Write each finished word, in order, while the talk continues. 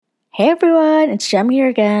Hey everyone, it's Jem here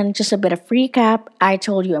again. Just a bit of recap. I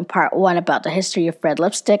told you in part one about the history of red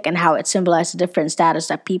lipstick and how it symbolized the different status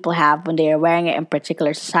that people have when they are wearing it in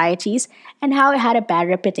particular societies and how it had a bad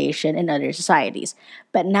reputation in other societies.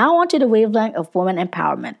 But now onto the wavelength of women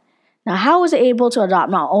empowerment. Now, how was it able to adopt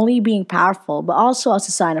not only being powerful but also as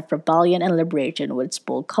a sign of rebellion and liberation with its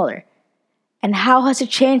bold color? And how has it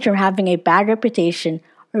changed from having a bad reputation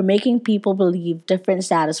or making people believe different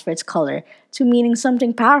status for its color to meaning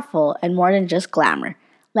something powerful and more than just glamour?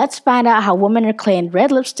 Let's find out how women reclaimed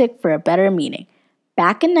red lipstick for a better meaning.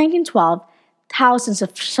 Back in 1912, thousands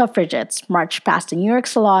of suffragettes marched past the New York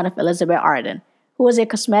salon of Elizabeth Arden, who was a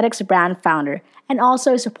cosmetics brand founder and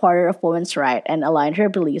also a supporter of women's rights and aligned her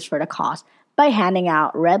beliefs for the cause by handing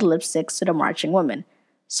out red lipsticks to the marching women.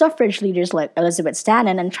 Suffrage leaders like Elizabeth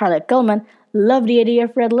Stanton and Charlotte Gilman loved the idea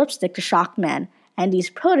of red lipstick to shock men, and these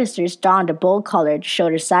protesters donned a bold color to show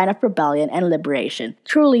their sign of rebellion and liberation.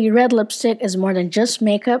 Truly, red lipstick is more than just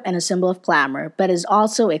makeup and a symbol of glamour, but is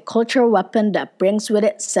also a cultural weapon that brings with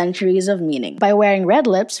it centuries of meaning. By wearing red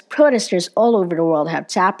lips, protesters all over the world have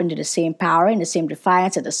tapped into the same power and the same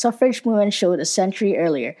defiance that the suffrage movement showed a century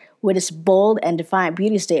earlier. With its bold and defiant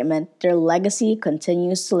beauty statement, their legacy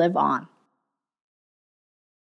continues to live on.